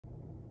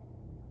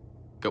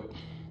Go.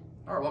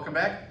 All right, welcome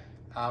back.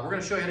 We're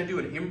gonna show you how to do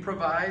an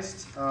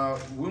improvised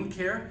wound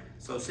care.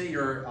 So say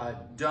you're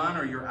done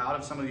or you're out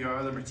of some of your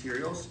other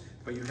materials,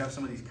 but you have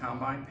some of these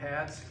combine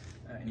pads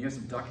and you have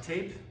some duct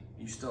tape.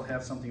 You still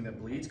have something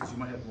that bleeds because you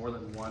might have more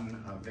than one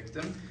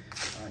victim.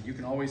 You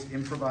can always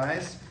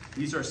improvise.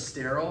 These are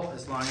sterile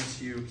as long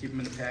as you keep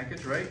them in the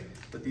package, right?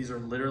 But these are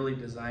literally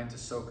designed to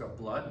soak up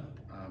blood.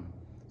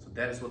 So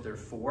that is what they're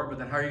for. But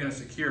then how are you gonna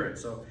secure it?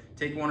 So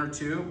take one or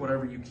two,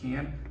 whatever you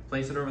can,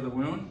 place it over the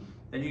wound.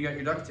 Then you got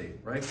your duct tape,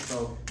 right?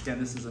 So again,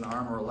 this is an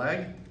arm or a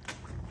leg.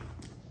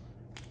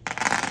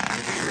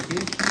 It's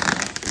tricky.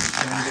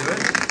 Can do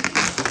it.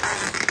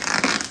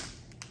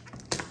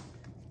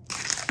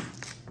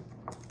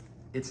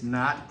 It's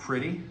not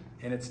pretty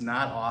and it's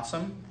not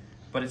awesome,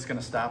 but it's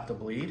gonna stop the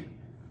bleed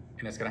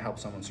and it's gonna help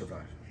someone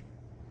survive.